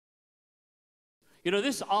You know,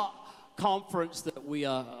 this conference that we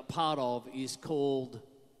are a part of is called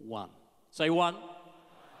One. Say One.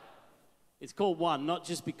 It's called One, not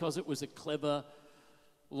just because it was a clever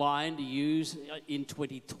line to use in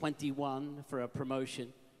 2021 for our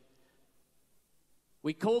promotion.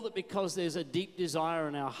 We called it because there's a deep desire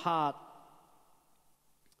in our heart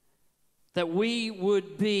that we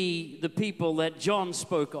would be the people that John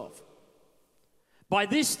spoke of. By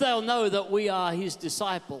this they'll know that we are his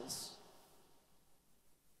disciples,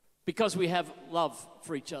 because we have love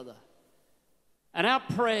for each other. And our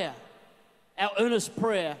prayer, our earnest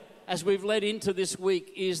prayer, as we've led into this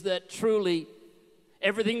week, is that truly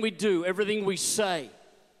everything we do, everything we say,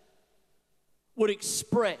 would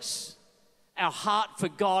express our heart for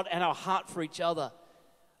God and our heart for each other.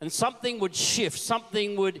 And something would shift,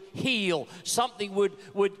 something would heal, something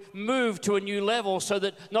would move to a new level, so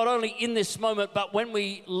that not only in this moment, but when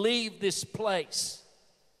we leave this place,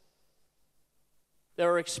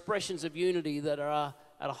 there are expressions of unity that are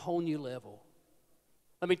at a whole new level.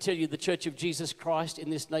 Let me tell you, the Church of Jesus Christ in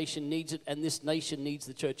this nation needs it, and this nation needs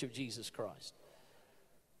the Church of Jesus Christ.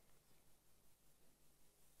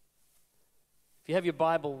 If you have your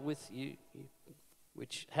Bible with you,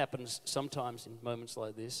 which happens sometimes in moments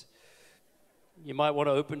like this, you might want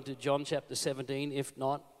to open to John chapter 17. If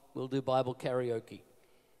not, we'll do Bible karaoke.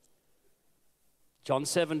 John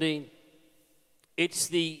 17. It's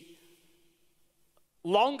the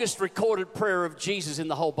longest recorded prayer of Jesus in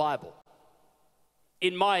the whole Bible.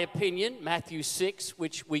 In my opinion, Matthew 6,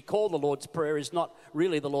 which we call the Lord's Prayer, is not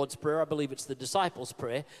really the Lord's Prayer. I believe it's the disciples'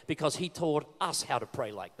 prayer, because he taught us how to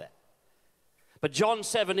pray like that. But John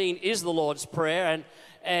 17 is the Lord's Prayer,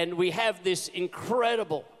 and we have this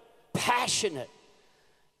incredible, passionate,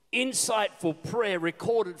 insightful prayer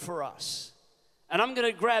recorded for us. And I'm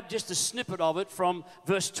going to grab just a snippet of it from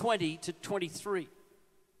verse 20 to 23.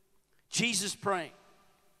 Jesus praying,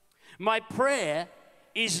 "My prayer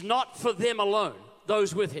is not for them alone,"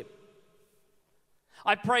 those with him.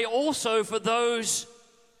 "I pray also for those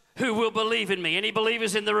who will believe in me." Any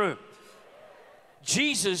believers in the room?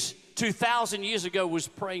 Jesus, 2,000 years ago, was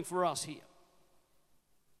praying for us here.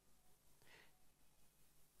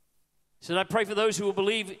 He said, "I pray for those who will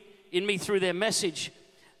believe in me through their message,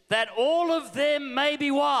 that all of them may be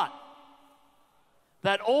what?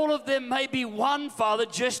 That all of them may be one, Father,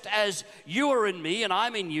 just as you are in me and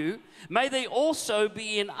I'm in you. May they also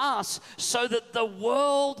be in us, so that the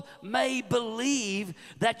world may believe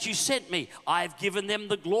that you sent me. I've given them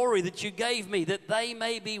the glory that you gave me, that they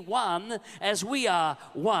may be one as we are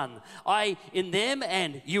one. I in them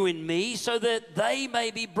and you in me, so that they may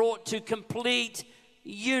be brought to complete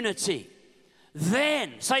unity.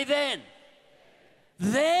 Then," say then.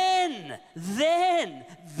 Then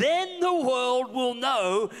the world will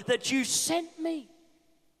know that you sent me."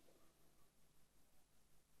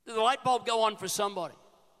 Did the light bulb go on for somebody?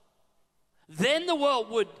 Then the world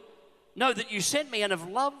would know that you sent me and have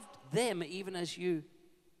loved them even as you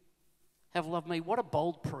have loved me. What a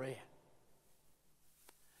bold prayer.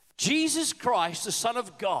 Jesus Christ, the Son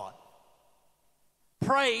of God,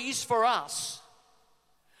 prays for us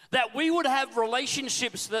that we would have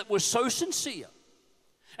relationships that were so sincere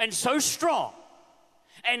and so strong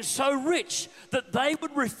and so rich that they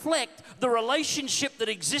would reflect the relationship that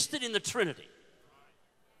existed in the Trinity.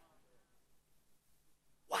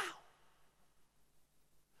 Wow.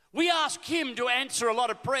 We ask him to answer a lot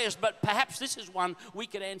of prayers, but perhaps this is one we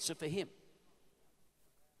could answer for him.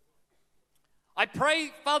 "I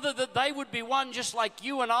pray, Father, that they would be one just like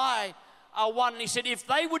you and I are one." And he said, if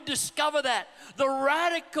they would discover that, the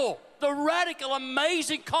radical,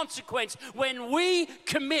 amazing consequence when we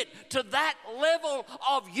commit to that level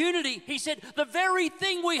of unity, he said, the very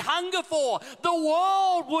thing we hunger for, the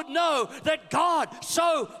world would know that God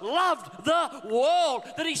so loved the world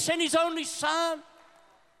that he sent his only Son.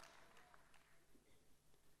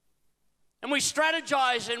 And we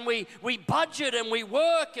strategize and we budget and we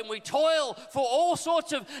work and we toil for all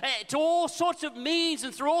sorts of means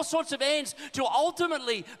and through all sorts of ends to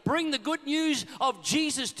ultimately bring the good news of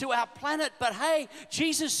Jesus to our planet. But hey,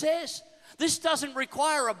 Jesus says this doesn't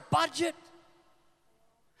require a budget.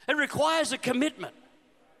 It requires a commitment.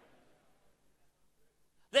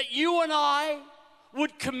 That you and I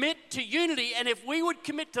would commit to unity, and if we would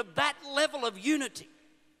commit to that level of unity,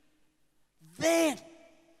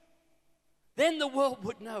 then the world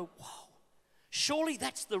would know, whoa, surely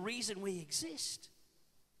that's the reason we exist.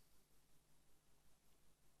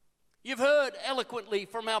 You've heard eloquently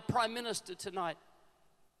from our Prime Minister tonight.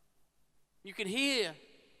 You can hear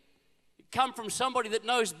it come from somebody that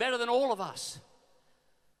knows better than all of us.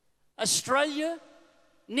 Australia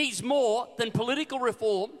needs more than political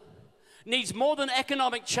reform, needs more than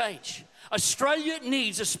economic change. Australia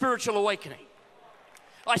needs a spiritual awakening.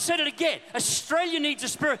 I said it again. Australia needs a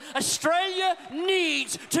spirit. Australia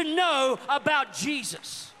needs to know about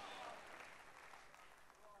Jesus.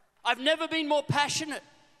 I've never been more passionate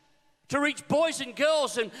to reach boys and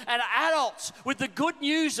girls and adults with the good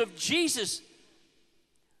news of Jesus.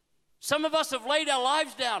 Some of us have laid our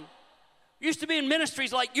lives down. Used to be in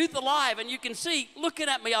ministries like Youth Alive, and you can see, looking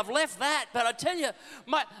at me, I've left that. But I tell you,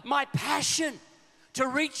 my passion to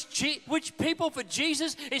reach people for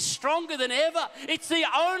Jesus is stronger than ever. It's the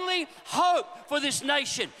only hope for this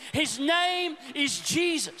nation. His name is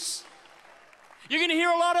Jesus. You're going to hear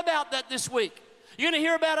a lot about that this week. You're going to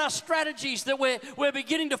hear about our strategies that we're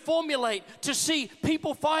beginning to formulate to see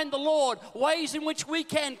people find the Lord, ways in which we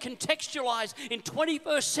can contextualize in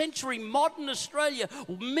 21st century modern Australia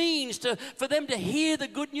means for them to hear the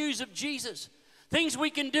good news of Jesus. Things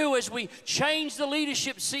we can do as we change the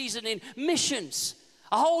leadership season in missions.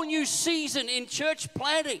 A whole new season in church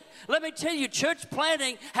planting. Let me tell you, church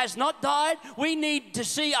planting has not died. We need to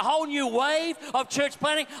see a whole new wave of church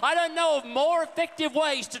planting. I don't know of more effective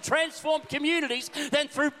ways to transform communities than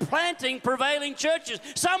through planting prevailing churches.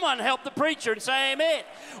 Someone help the preacher and say amen.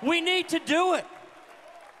 We need to do it.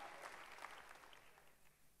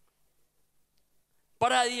 But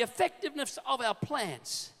the effectiveness of our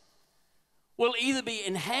plans will either be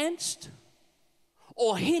enhanced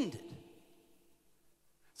or hindered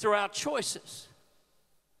through our choices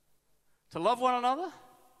to love one another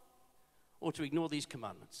or to ignore these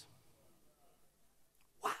commandments.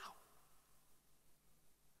 Wow.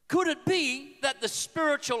 Could it be that the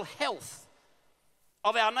spiritual health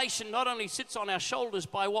of our nation not only sits on our shoulders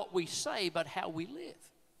by what we say, but how we live?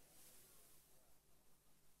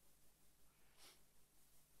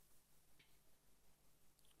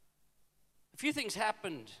 A few things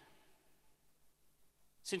happened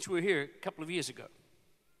since we were here a couple of years ago.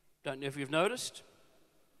 Don't know if you've noticed.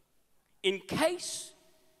 In case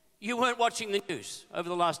you weren't watching the news over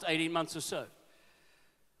the last 18 months or so,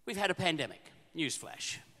 we've had a pandemic.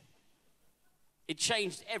 Newsflash. It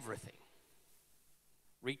changed everything.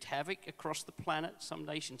 Wreaked havoc across the planet. Some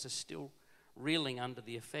nations are still reeling under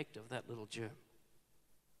the effect of that little germ.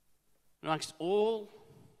 Amongst all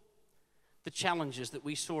the challenges that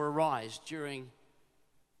we saw arise during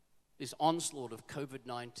this onslaught of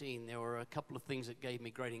COVID-19, there were a couple of things that gave me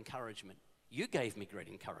great encouragement. You gave me great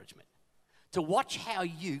encouragement to watch how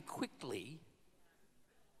you quickly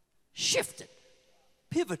shifted,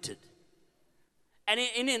 pivoted. And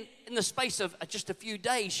in the space of just a few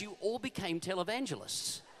days, you all became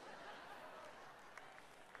televangelists.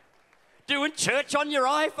 Doing church on your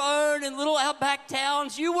iPhone in little outback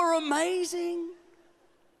towns. You were amazing.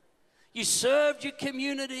 You served your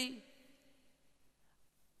community.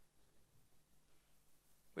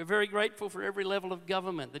 We're very grateful for every level of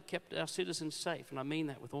government that kept our citizens safe, and I mean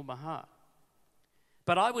that with all my heart.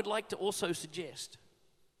 But I would like to also suggest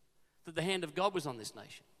that the hand of God was on this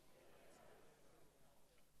nation.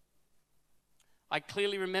 I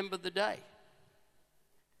clearly remember the day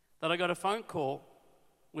that I got a phone call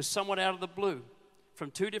with somewhat out of the blue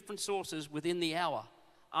from two different sources within the hour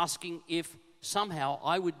asking if somehow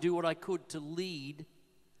I would do what I could to lead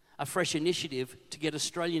a fresh initiative to get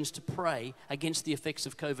Australians to pray against the effects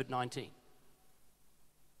of COVID-19. I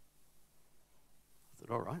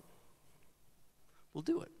thought, all right, we'll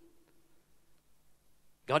do it.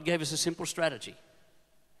 God gave us a simple strategy.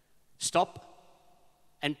 Stop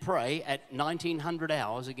and pray at 1900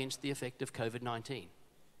 hours against the effect of COVID-19.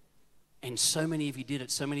 And so many of you did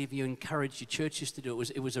it. So many of you encouraged your churches to do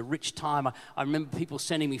it. It was a rich time. I remember people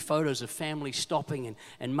sending me photos of families stopping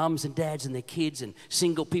and mums and dads and their kids and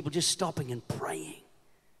single people just stopping and praying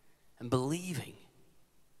and believing.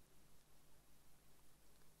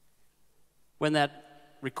 When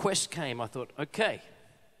that request came, I thought, okay,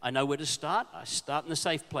 I know where to start. I start in a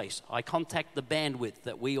safe place. I contact the bandwidth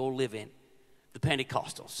that we all live in, the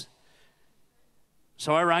Pentecostals.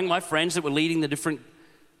 So I rang my friends that were leading the different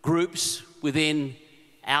groups within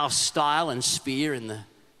our style and sphere in the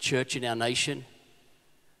church in our nation.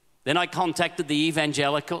 Then I contacted the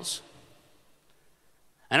evangelicals.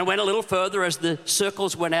 And I went a little further as the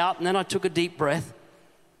circles went out, and then I took a deep breath.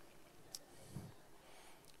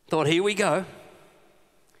 Thought, here we go.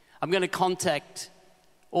 I'm going to contact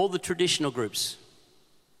all the traditional groups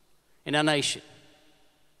in our nation.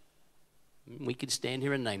 We could stand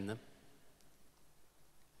here and name them.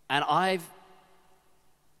 And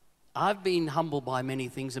I've been humbled by many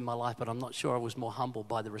things in my life, but I'm not sure I was more humbled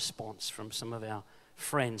by the response from some of our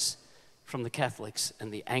friends from the Catholics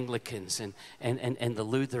and the Anglicans and the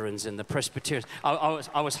Lutherans and the Presbyterians.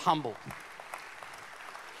 I was humbled.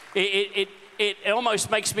 It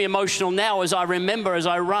almost makes me emotional now as I remember, as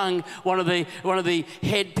I rang one of the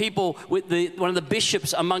head people with one of the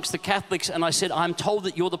bishops amongst the Catholics, and I said, I'm told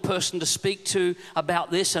that you're the person to speak to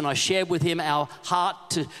about this, and I shared with him our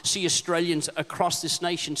heart to see Australians across this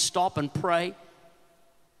nation stop and pray.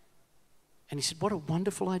 And he said, what a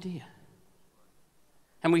wonderful idea.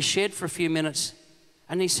 And we shared for a few minutes,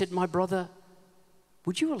 and he said, my brother,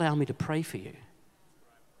 would you allow me to pray for you?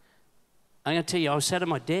 I'm going to tell you, I was sat at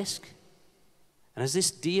my desk, and as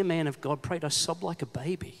this dear man of God prayed, I sobbed like a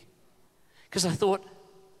baby. Because I thought,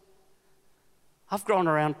 I've grown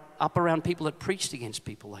up around people that preached against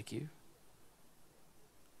people like you.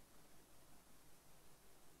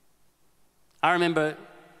 I remember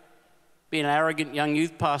being an arrogant young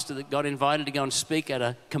youth pastor that got invited to go and speak at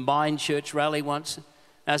a combined church rally once.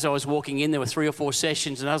 As I was walking in, there were 3 or 4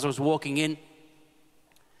 sessions, and as I was walking in,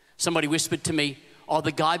 somebody whispered to me, oh,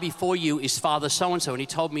 the guy before you is Father so-and-so, and he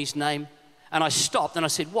told me his name. And I stopped and I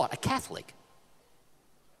said, what, a Catholic?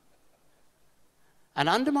 And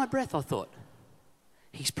under my breath I thought,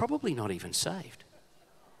 he's probably not even saved.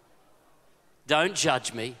 Don't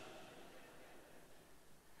judge me.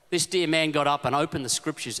 This dear man got up and opened the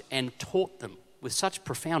scriptures and taught them with such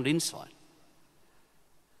profound insight.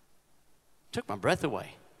 Took my breath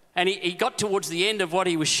away. And he got towards the end of what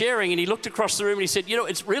he was sharing, and he looked across the room and he said, you know,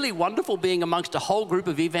 it's really wonderful being amongst a whole group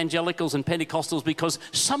of evangelicals and Pentecostals because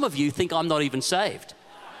some of you think I'm not even saved.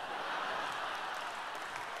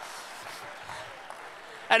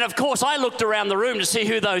 And of course, I looked around the room to see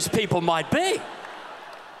who those people might be.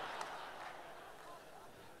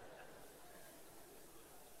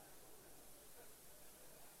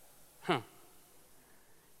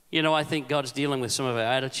 You know, I think God's dealing with some of our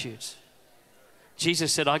attitudes.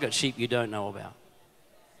 Jesus said, I got sheep you don't know about.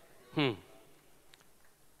 I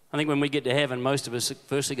think when we get to heaven, most of us are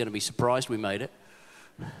firstly going to be surprised we made it.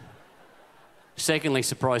 Secondly,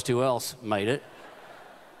 surprised who else made it.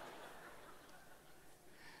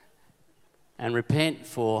 And repent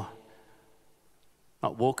for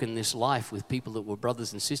not walking this life with people that were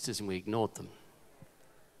brothers and sisters and we ignored them.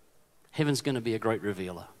 Heaven's going to be a great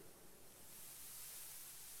revealer.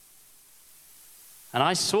 And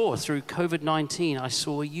I saw through COVID-19, I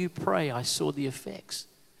saw you pray, I saw the effects.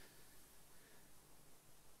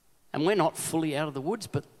 And we're not fully out of the woods,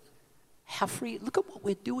 but how free, look at what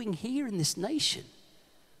we're doing here in this nation.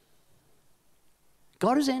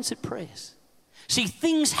 God has answered prayers. See,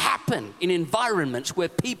 things happen in environments where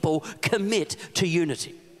people commit to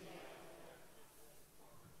unity.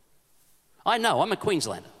 I know, I'm a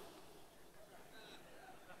Queenslander.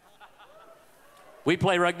 We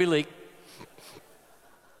play rugby league.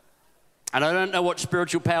 And I don't know what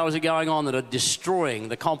spiritual powers are going on that are destroying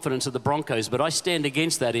the confidence of the Broncos, but I stand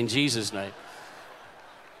against that in Jesus' name.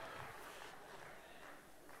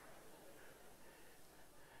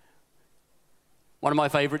 One of my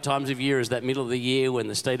favorite times of year is that middle of the year when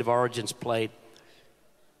the State of Origin's played.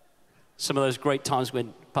 Some of those great times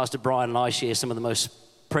when Pastor Brian and I share some of the most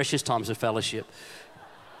precious times of fellowship.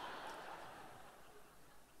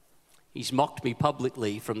 He's mocked me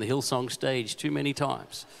publicly from the Hillsong stage too many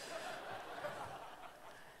times.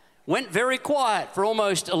 Went very quiet for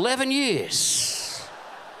almost 11 years.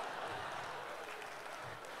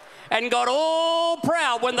 And got all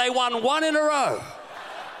proud when they won 1 in a row.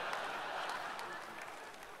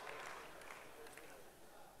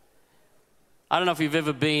 I don't know if you've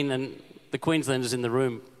ever been, and the Queenslanders in the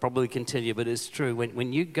room probably can tell you, but it's true.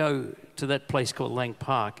 When you go to that place called Lang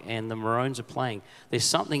Park and the Maroons are playing, there's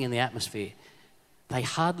something in the atmosphere. They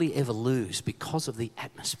hardly ever lose because of the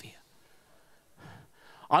atmosphere.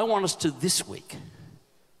 I want us to this week,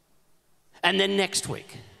 and then next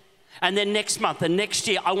week, and then next month, and next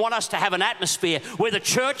year, I want us to have an atmosphere where the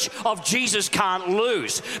Church of Jesus can't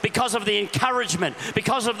lose because of the encouragement,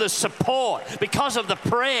 because of the support, because of the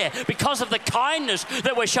prayer, because of the kindness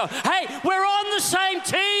that we're showing. Hey, we're on the same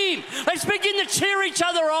team. Let's begin to cheer each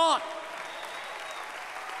other on.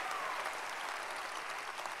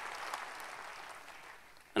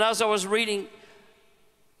 And as I was reading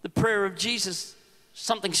the prayer of Jesus,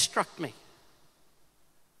 something struck me.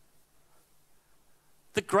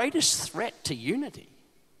 The greatest threat to unity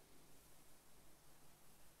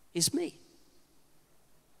is me.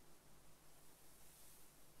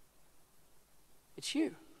 It's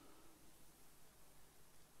you.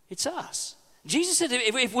 It's us. Jesus said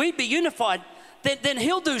if we'd be unified, then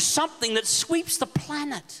he'll do something that sweeps the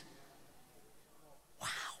planet. Wow.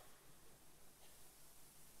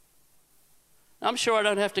 I'm sure I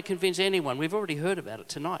don't have to convince anyone. We've already heard about it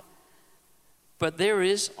tonight. But there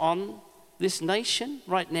is on this nation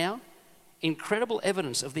right now incredible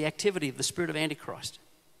evidence of the activity of the spirit of Antichrist.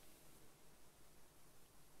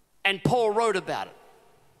 And Paul wrote about it.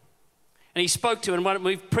 And he spoke to it, and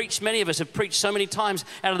we've preached, many of us have preached so many times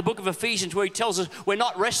out of the book of Ephesians, where he tells us we're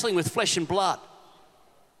not wrestling with flesh and blood,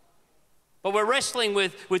 but we're wrestling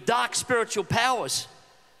with dark spiritual powers.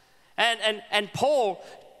 And Paul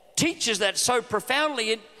teaches that so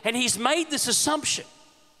profoundly, and he's made this assumption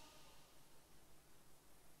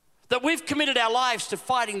that we've committed our lives to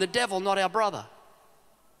fighting the devil, not our brother.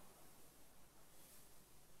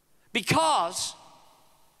 Because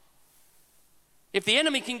if the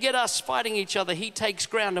enemy can get us fighting each other, he takes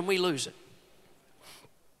ground and we lose it.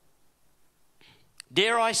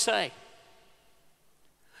 Dare I say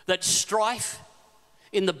that strife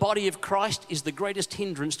in the body of Christ is the greatest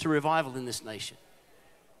hindrance to revival in this nation.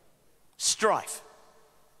 Strife,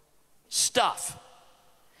 stuff,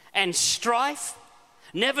 and strife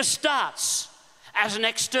never starts as an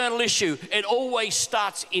external issue. It always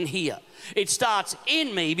starts in here. It starts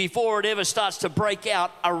in me before it ever starts to break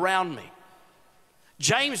out around me.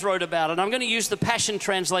 James wrote about it. I'm going to use the Passion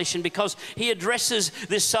Translation because he addresses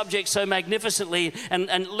this subject so magnificently,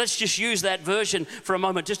 and let's just use that version for a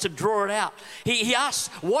moment just to draw it out. He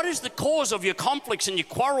asks, what is the cause of your conflicts and your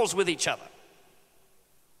quarrels with each other?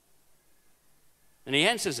 And he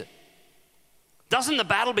answers it. Doesn't the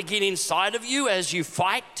battle begin inside of you as you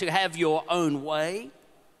fight to have your own way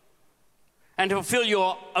and to fulfill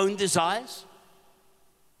your own desires?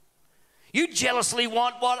 You jealously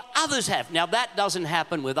want what others have. Now, that doesn't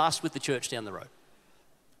happen with us, with the church down the road.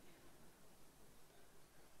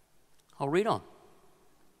 I'll read on.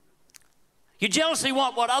 You jealously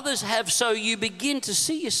want what others have, so you begin to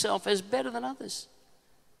see yourself as better than others.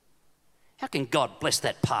 How can God bless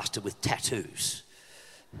that pastor with tattoos?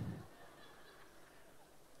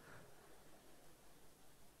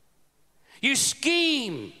 You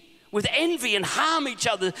scheme with envy and harm each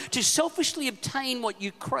other to selfishly obtain what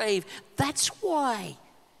you crave. That's why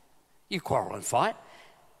you quarrel and fight.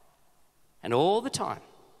 And all the time,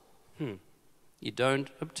 you don't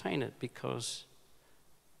obtain it because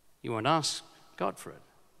you won't ask God for it.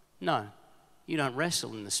 No, you don't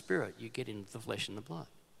wrestle in the spirit. You get into the flesh and the blood.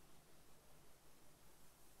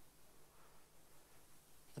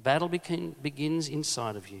 The battle begins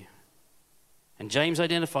inside of you. And James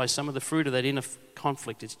identifies some of the fruit of that inner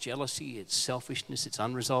conflict. It's jealousy, it's selfishness, it's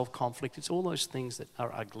unresolved conflict. It's all those things that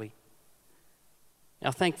are ugly. Now,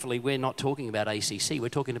 thankfully, we're not talking about ACC. We're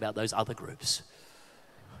talking about those other groups.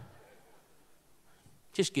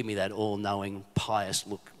 Just give me that all-knowing, pious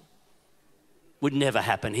look. Would never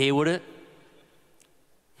happen here, would it?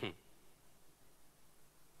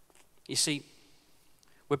 You see,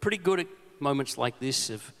 we're pretty good at moments like this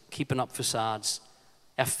of keeping up facades.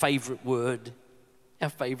 Our favorite word.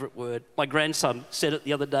 My grandson said it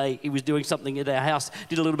the other day. He was doing something at our house,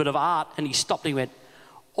 did a little bit of art, and he stopped and he went,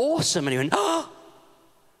 awesome. And he went, oh,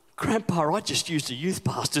 Grandpa, I just used a youth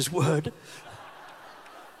pastor's word.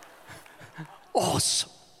 Awesome.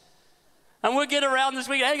 And we'll get around this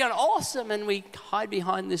week, hey, going, awesome. And we hide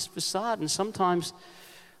behind this facade. And sometimes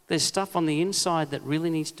there's stuff on the inside that really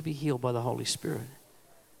needs to be healed by the Holy Spirit.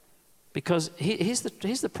 Because here's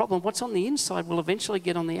the problem. What's on the inside will eventually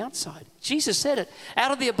get on the outside. Jesus said it.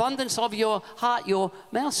 Out of the abundance of your heart, your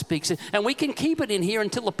mouth speaks. And we can keep it in here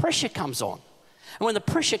until the pressure comes on. And when the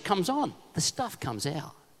pressure comes on, the stuff comes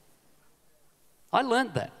out. I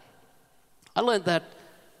learned that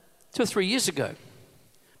 2 or 3 years ago.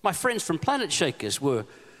 My friends from Planet Shakers were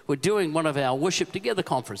doing one of our Worship Together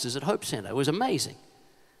conferences at Hope Center. It was amazing.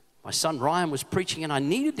 My son Ryan was preaching, and I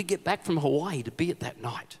needed to get back from Hawaii to be at that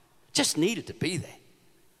night. Just needed to be there.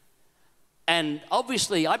 And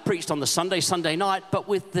obviously I preached on the Sunday night, but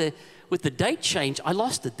with the date change, I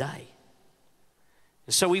lost a day.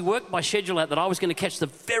 And so we worked my schedule out that I was going to catch the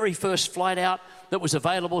very first flight out that was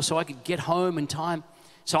available so I could get home in time.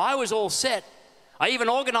 So I was all set. I even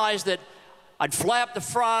organized that I'd fly up the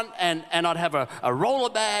front and I'd have a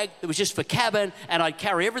roller bag that was just for cabin, and I'd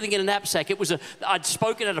carry everything in a knapsack. I'd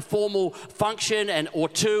spoken at a formal function or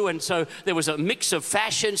two, and so there was a mix of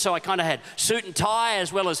fashion, so I kind of had suit and tie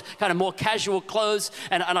as well as kind of more casual clothes,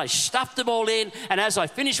 and I stuffed them all in, and as I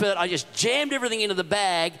finished with it, I just jammed everything into the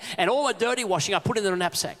bag, and all my dirty washing I put in the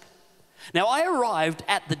knapsack. Now, I arrived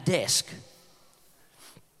at the desk,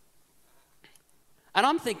 and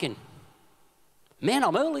I'm thinking, man,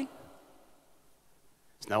 I'm early.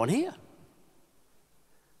 There's no one here.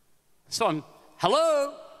 So I'm,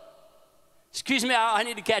 hello? Excuse me, I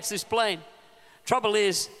need to catch this plane. Trouble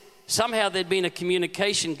is, somehow there'd been a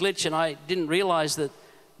communication glitch, and I didn't realize that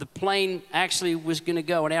the plane actually was going to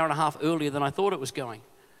go an hour and a half earlier than I thought it was going.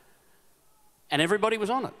 And everybody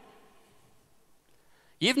was on it.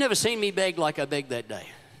 You've never seen me beg like I begged that day.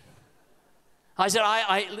 I said,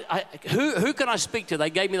 who can I speak to? They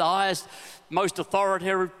gave me the highest, most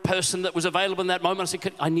authoritative person that was available in that moment. I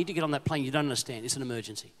said, I need to get on that plane. You don't understand. It's an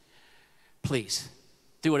emergency. Please,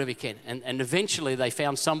 do whatever you can. And eventually they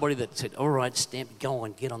found somebody that said, all right, Stamp, go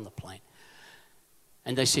on, get on the plane.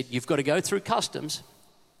 And they said, you've got to go through customs.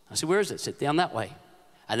 I said, where is it? They said, down that way.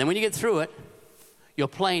 And then when you get through it, your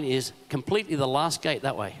plane is completely the last gate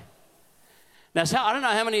that way. Now, so I don't know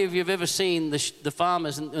how many of you have ever seen the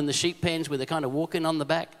farmers in the sheep pens where they're kind of walking on the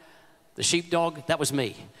back. The sheepdog, that was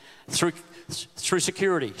me. Through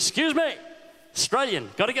security. Excuse me, Australian,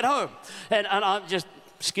 got to get home. And I'm just,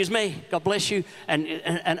 excuse me, God bless you.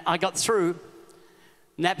 And I got through,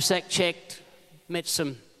 knapsack checked, met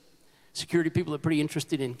some security people that are pretty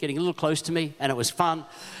interested in getting a little close to me, and it was fun.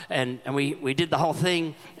 And we did the whole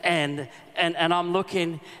thing. And I'm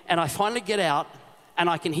looking, and I finally get out, and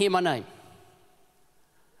I can hear my name.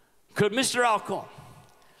 Could Mr. Alcorn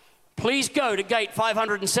please go to gate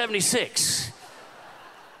 576?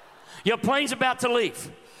 Your plane's about to leave.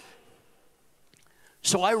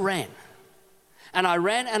 So I ran. And I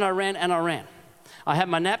ran and I ran and I ran. I had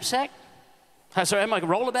my knapsack. I had my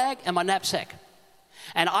roller bag and my knapsack.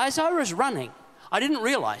 And as I was running, I didn't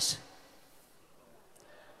realize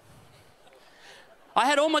I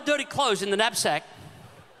had all my dirty clothes in the knapsack,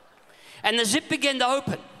 and the zip began to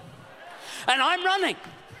open. And I'm running.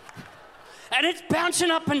 And it's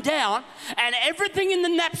bouncing up and down, and everything in the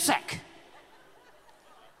knapsack,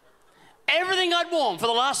 everything I'd worn for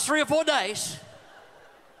the last 3 or 4 days,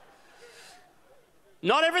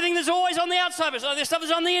 not everything that's always on the outside, but the stuff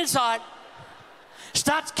that's on the inside,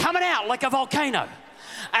 starts coming out like a volcano.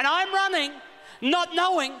 And I'm running, not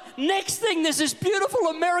knowing, next thing there's this beautiful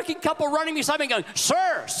American couple running beside me going,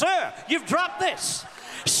 sir, you've dropped this.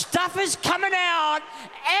 Stuff is coming out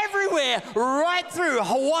everywhere, right through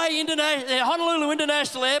Honolulu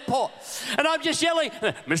International Airport. And I'm just yelling,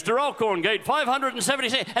 Mr. Alcorn, gate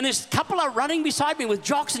 576. And this couple are running beside me with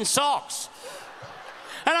jocks and socks.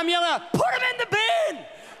 And I'm yelling, put them in the bin.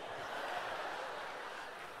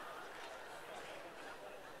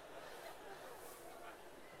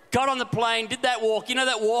 Got on the plane, did that walk. You know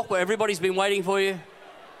that walk where everybody's been waiting for you?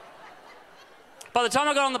 By the time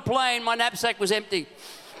I got on the plane, my knapsack was empty.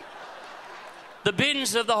 The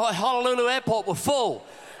bins of the Honolulu airport were full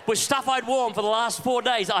with stuff I'd worn for the last 4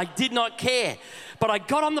 days. I did not care. But I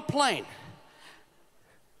got on the plane.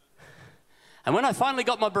 And when I finally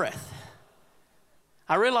got my breath,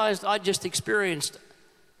 I realized I'd just experienced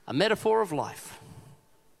a metaphor of life.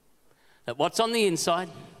 That what's on the inside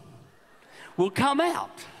will come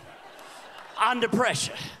out under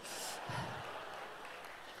pressure.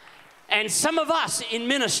 And some of us in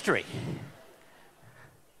ministry,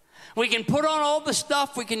 we can put on all the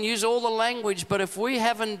stuff, we can use all the language, but if we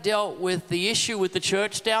haven't dealt with the issue with the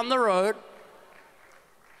church down the road,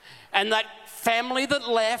 and that family that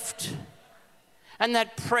left, and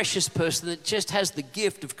that precious person that just has the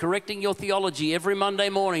gift of correcting your theology every Monday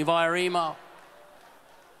morning via email,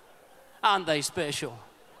 aren't they special?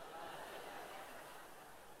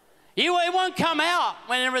 It won't come out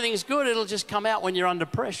when everything's good, it'll just come out when you're under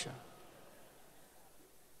pressure.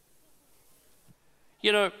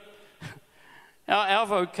 You know, our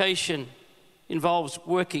vocation involves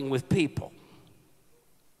working with people.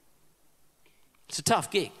 It's a tough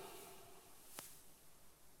gig.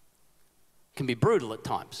 It can be brutal at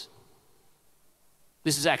times.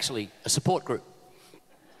 This is actually a support group.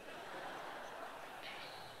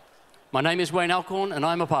 My name is Wayne Alcorn, and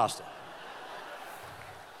I'm a pastor.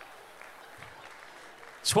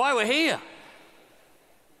 That's why we're here.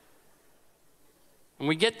 When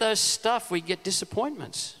we get those stuff, we get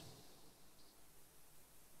disappointments.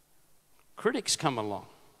 Critics come along.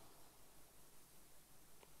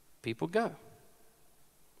 People go.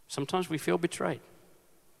 Sometimes we feel betrayed.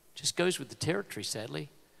 Just goes with the territory, sadly.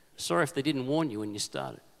 Sorry if they didn't warn you when you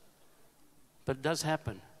started. But it does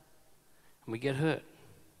happen. And we get hurt.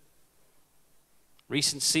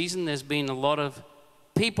 Recent season, there's been a lot of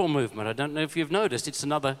people movement. I don't know if you've noticed, it's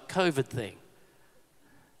another COVID thing.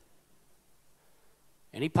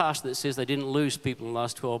 Any pastor that says they didn't lose people in the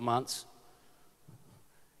last 12 months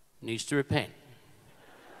needs to repent.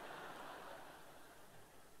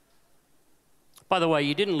 By the way,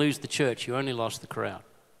 you didn't lose the church, you only lost the crowd.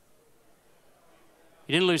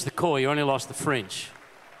 You didn't lose the core, you only lost the fringe.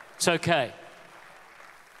 It's okay.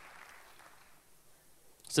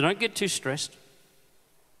 So don't get too stressed.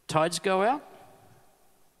 Tides go out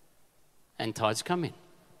and tides come in.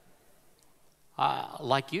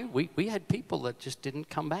 Like you, we had people that just didn't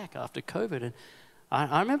come back after COVID. And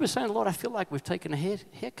I remember saying, Lord, I feel like we've taken a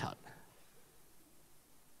haircut.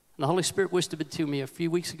 And the Holy Spirit whispered to me a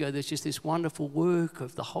few weeks ago, there's just this wonderful work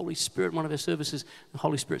of the Holy Spirit in one of our services. The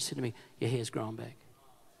Holy Spirit said to me, your hair's grown back.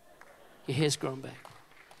 Your hair's grown back.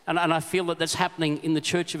 And I feel that that's happening in the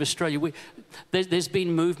Church of Australia. There's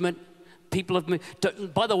been movement. People have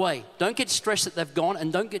moved. By the way, don't get stressed that they've gone,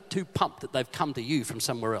 and don't get too pumped that they've come to you from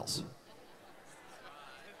somewhere else.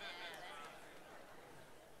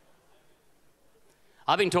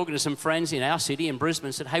 I've been talking to some friends in our city, in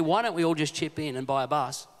Brisbane, said, hey, why don't we all just chip in and buy a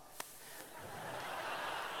bus?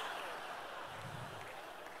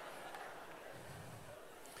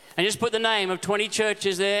 And just put the name of 20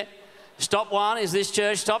 churches there. Stop 1 is this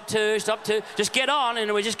church, stop 2, stop 2. Just get on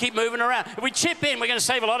and we just keep moving around. If we chip in, we're going to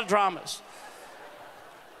save a lot of dramas.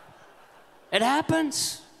 It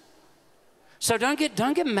happens. So don't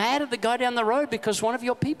get mad at the guy down the road because one of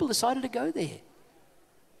your people decided to go there.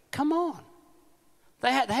 Come on.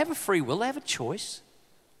 They have a free will. They have a choice.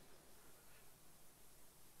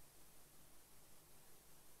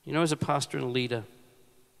 You know, as a pastor and a leader,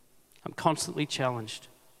 I'm constantly challenged.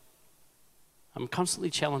 I'm constantly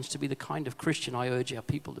challenged to be the kind of Christian I urge our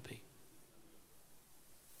people to be.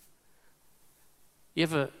 You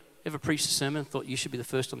ever preached a sermon and thought you should be the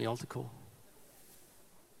first on the altar call?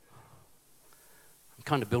 I'm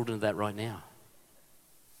kind of building to that right now.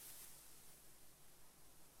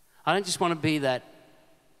 I don't just want to be that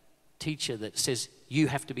teacher that says, you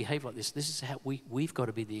have to behave like this. This is how we've got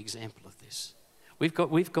to be the example of this. We've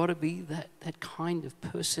got to be that kind of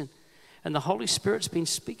person. And the Holy Spirit's been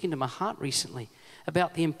speaking to my heart recently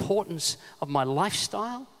about the importance of my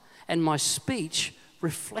lifestyle and my speech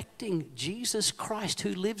reflecting Jesus Christ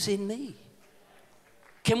who lives in me.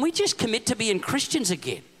 Can we just commit to being Christians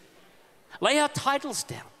again? Lay our titles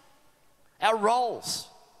down, our roles,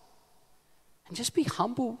 and just be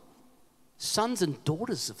humble sons and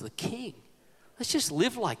daughters of the King. Let's just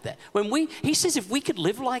live like that. He says if we could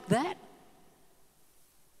live like that,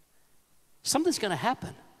 something's going to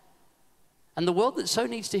happen. And the world that so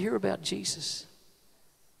needs to hear about Jesus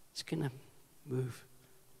is going to move.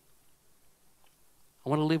 I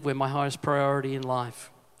want to live where my highest priority in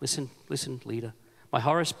life, listen, leader, my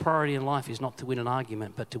highest priority in life is not to win an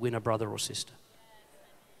argument, but to win a brother or sister.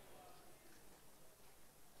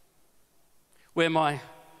 Where my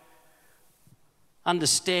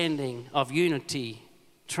understanding of unity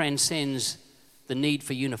transcends the need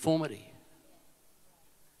for uniformity.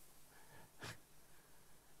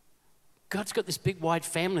 God's got this big, wide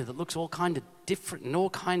family that looks all kind of different in all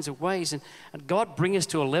kinds of ways. And God bring us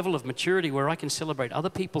to a level of maturity where I can celebrate other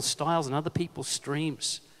people's styles and other people's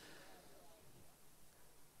streams.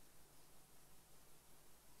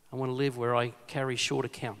 I want to live where I carry short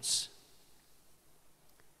accounts.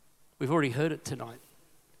 We've already heard it tonight.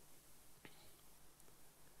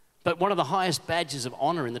 But one of the highest badges of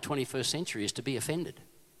honor in the 21st century is to be offended.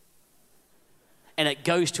 And it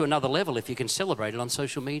goes to another level if you can celebrate it on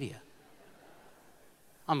social media.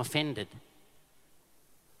 I'm offended.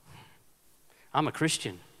 I'm a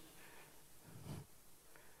Christian.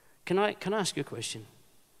 Can I ask you a question?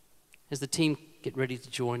 As the team get ready to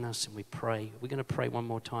join us and we pray, we're going to pray one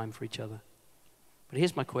more time for each other. But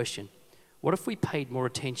here's my question. What if we paid more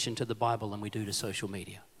attention to the Bible than we do to social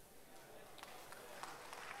media?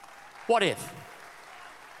 What if?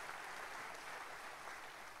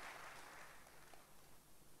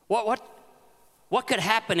 What could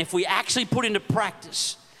happen if we actually put into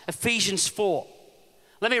practice Ephesians 4?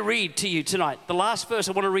 Let me read to you tonight. The last verse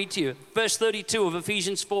I want to read to you, verse 32 of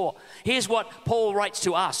Ephesians 4. Here's what Paul writes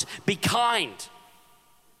to us. Be kind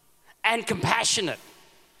and compassionate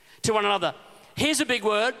to one another. Here's a big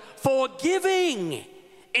word, forgiving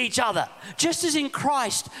each other, just as in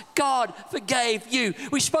Christ God forgave you.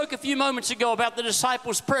 We spoke a few moments ago about the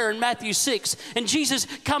disciples' prayer in Matthew 6, and Jesus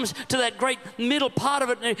comes to that great middle part of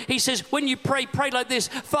it, and he says, when you pray like this,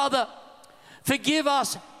 Father, forgive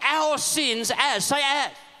us our sins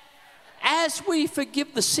as we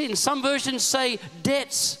forgive the sins. Some versions say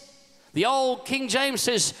debts. The old King James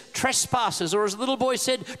says trespasses, or as the little boy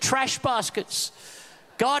said, trash baskets.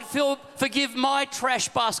 God, forgive my trash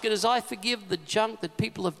basket as I forgive the junk that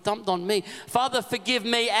people have dumped on me. Father, forgive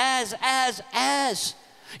me as.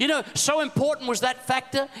 You know, so important was that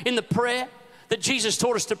factor in the prayer that Jesus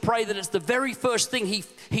taught us to pray that it's the very first thing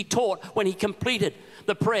he taught when he completed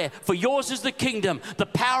the prayer. For yours is the kingdom, the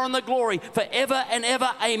power and the glory forever and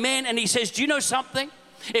ever. Amen. And he says, do you know something?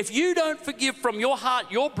 If you don't forgive from your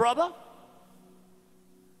heart your brother,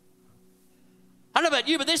 I don't know about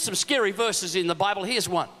you, but there's some scary verses in the Bible. Here's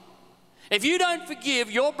one. If you don't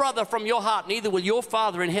forgive your brother from your heart, neither will your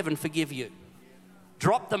Father in heaven forgive you.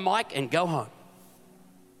 Drop the mic and go home.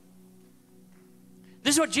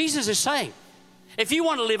 This is what Jesus is saying. If you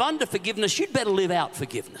want to live under forgiveness, you'd better live out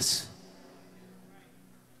forgiveness.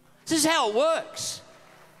 This is how it works.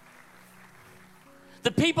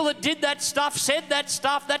 The people that did that stuff, said that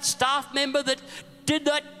stuff, that staff member that did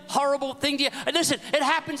that horrible thing to you. And listen, it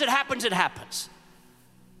happens, it happens, it happens.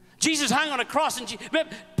 Jesus hung on a cross, and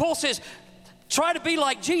Paul says, try to be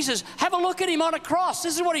like Jesus. Have a look at him on a cross.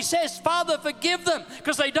 This is what he says, Father, forgive them,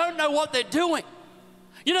 because they don't know what they're doing.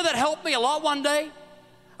 You know, that helped me a lot one day.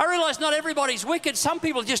 I realized not everybody's wicked. Some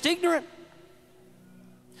people are just ignorant.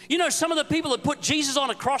 You know, some of the people that put Jesus on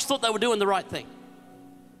a cross thought they were doing the right thing.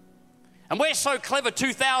 And we're so clever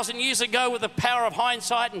 2,000 years ago with the power of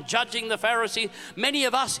hindsight and judging the Pharisees. Many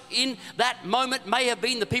of us in that moment may have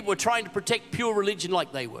been the people who were trying to protect pure religion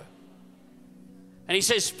like they were. And he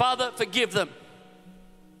says, Father, forgive them.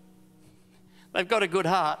 They've got a good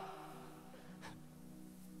heart.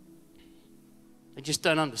 They just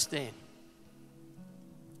don't understand.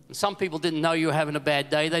 And some people didn't know you were having a bad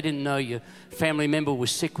day. They didn't know your family member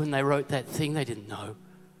was sick when they wrote that thing. They didn't know.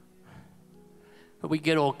 But we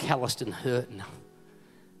get all calloused and hurt. And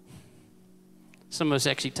some of us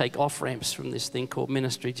actually take off-ramps from this thing called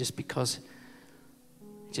ministry just because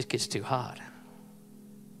it just gets too hard.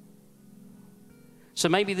 So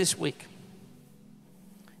maybe this week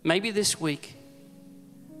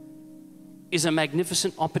is a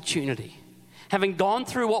magnificent opportunity. Having gone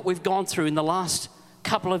through what we've gone through in the last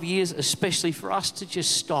couple of years, especially for us to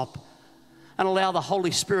just stop and allow the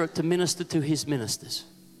Holy Spirit to minister to his ministers.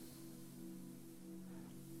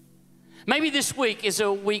 Maybe this week is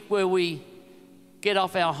a week where we get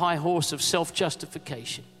off our high horse of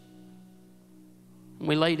self-justification and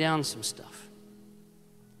we lay down some stuff.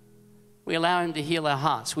 We allow him to heal our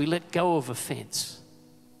hearts. We let go of offense.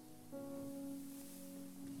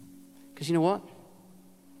 Because you know what?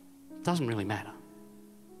 It doesn't really matter.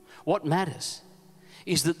 What matters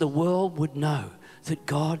is that the world would know that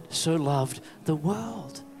God so loved the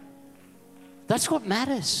world. That's what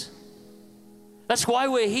matters. That's why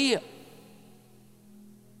we're here.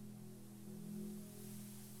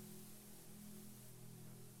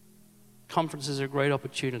 Conferences are a great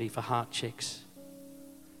opportunity for heart checks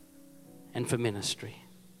and for ministry.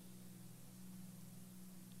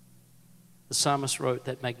 The psalmist wrote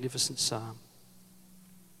that magnificent psalm.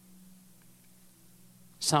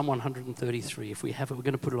 Psalm 133. If we have it, we're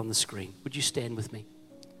going to put it on the screen. Would you stand with me?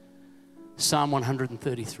 Psalm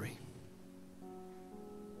 133.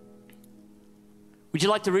 Would you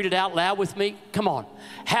like to read it out loud with me? Come on.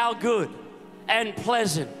 How good and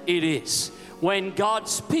pleasant it is when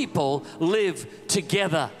God's people live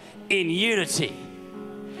together in unity.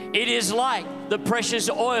 It is like the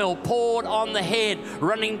precious oil poured on the head,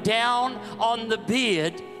 running down on the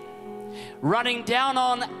beard, running down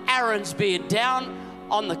on Aaron's beard, down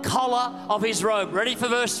on the collar of his robe. Ready for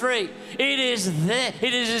verse 3? It is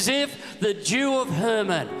as if the dew of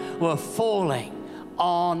Hermon were falling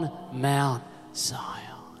on Mount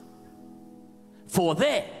Zion. For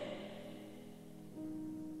there,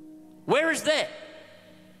 where is there?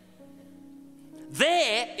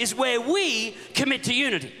 There is where we commit to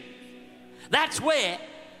unity. That's where.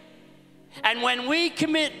 And when we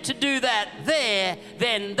commit to do that there,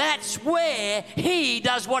 then that's where he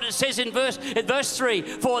does what it says in verse 3.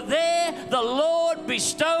 For there the Lord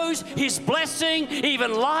bestows his blessing,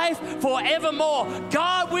 even life forevermore.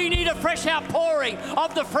 God, we need a fresh outpouring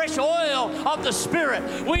of the fresh oil of the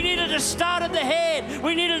Spirit. We need it to start at the head.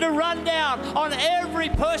 We need it to run down on every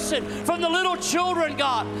person, from the little children,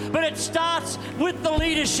 God. But it starts with the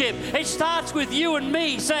leadership. It starts with you and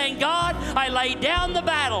me saying, God, I lay down the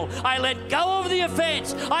battle. I let go of the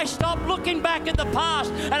offense. I stop looking back at the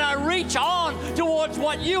past and I reach on towards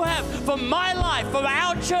what you have for my life, for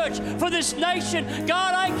our church, for this nation.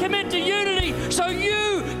 God, I commit to unity so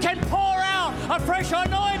you can pour out a fresh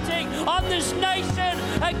anointing on this nation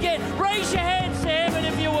again. Raise your hands to heaven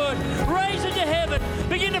if you would. Raise it to heaven.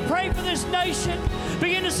 Begin to pray for this nation.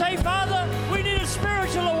 Begin to say, Father, we need a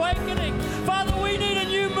spiritual awakening. Father, we need a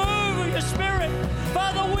new move of your Spirit.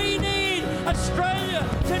 Father, we need Australia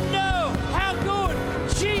to know how good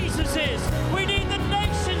Jesus is. We need the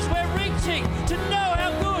nations we're reaching to know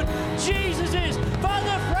how good Jesus is.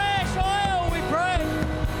 Father, fresh oil, we pray.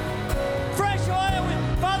 Fresh oil.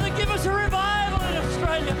 Father, give us a revival in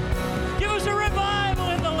Australia. Give us a revival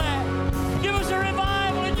in the land. Give us a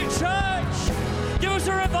revival in your church. Give us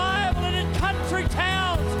a revival in country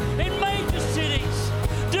towns, in major cities.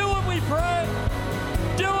 Do what we pray.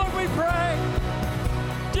 Do what we pray.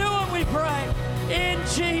 Do what we pray. In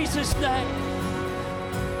Jesus' name.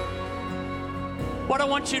 What I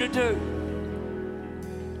want you to do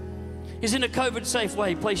is, in a COVID-safe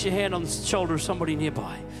way, place your hand on the shoulder of somebody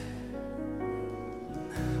nearby.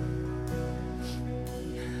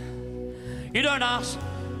 You don't ask.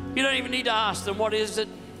 You don't even need to ask them, what is it?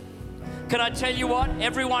 Can I tell you what?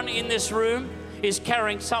 Everyone in this room is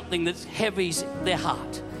carrying something that heavies their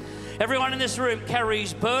heart. Everyone in this room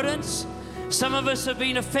carries burdens. Some of us have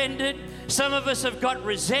been offended. Some of us have got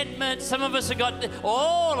resentment. Some of us have got,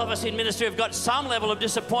 all of us in ministry have got some level of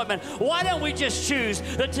disappointment. Why don't we just choose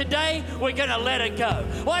that today we're going to let it go?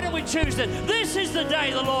 Why don't we choose that this is the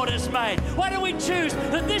day the Lord has made? Why don't we choose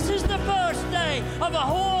that this is the first day of a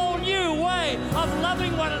whole new way of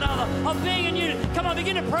loving one another, of being in unity? Come on,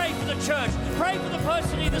 begin to pray for the church. Pray for the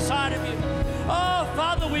person either side of you. Oh,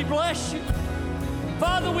 Father, we bless you.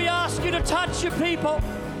 Father, we ask you to touch your people.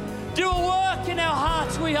 Do a work in our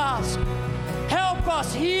hearts, we ask. Help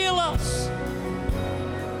us, heal us.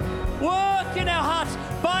 Work in our hearts.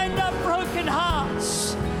 Bind up broken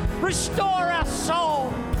hearts. Restore our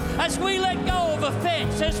soul. As we let go of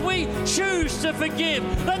offense, as we choose to forgive,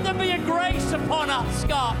 let there be a grace upon us,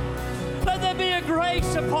 God. Let there be a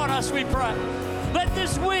grace upon us, we pray. Let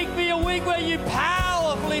this week be a week where you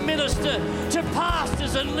powerfully minister to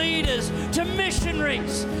pastors and leaders, to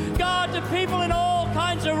missionaries, God, to people in all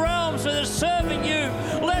kinds of realms that are serving you.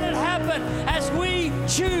 Let it happen as we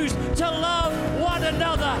choose to love one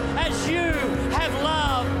another as you have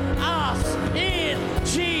loved us in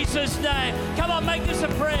Jesus' name. Come on, make this a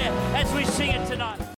prayer as we sing it tonight.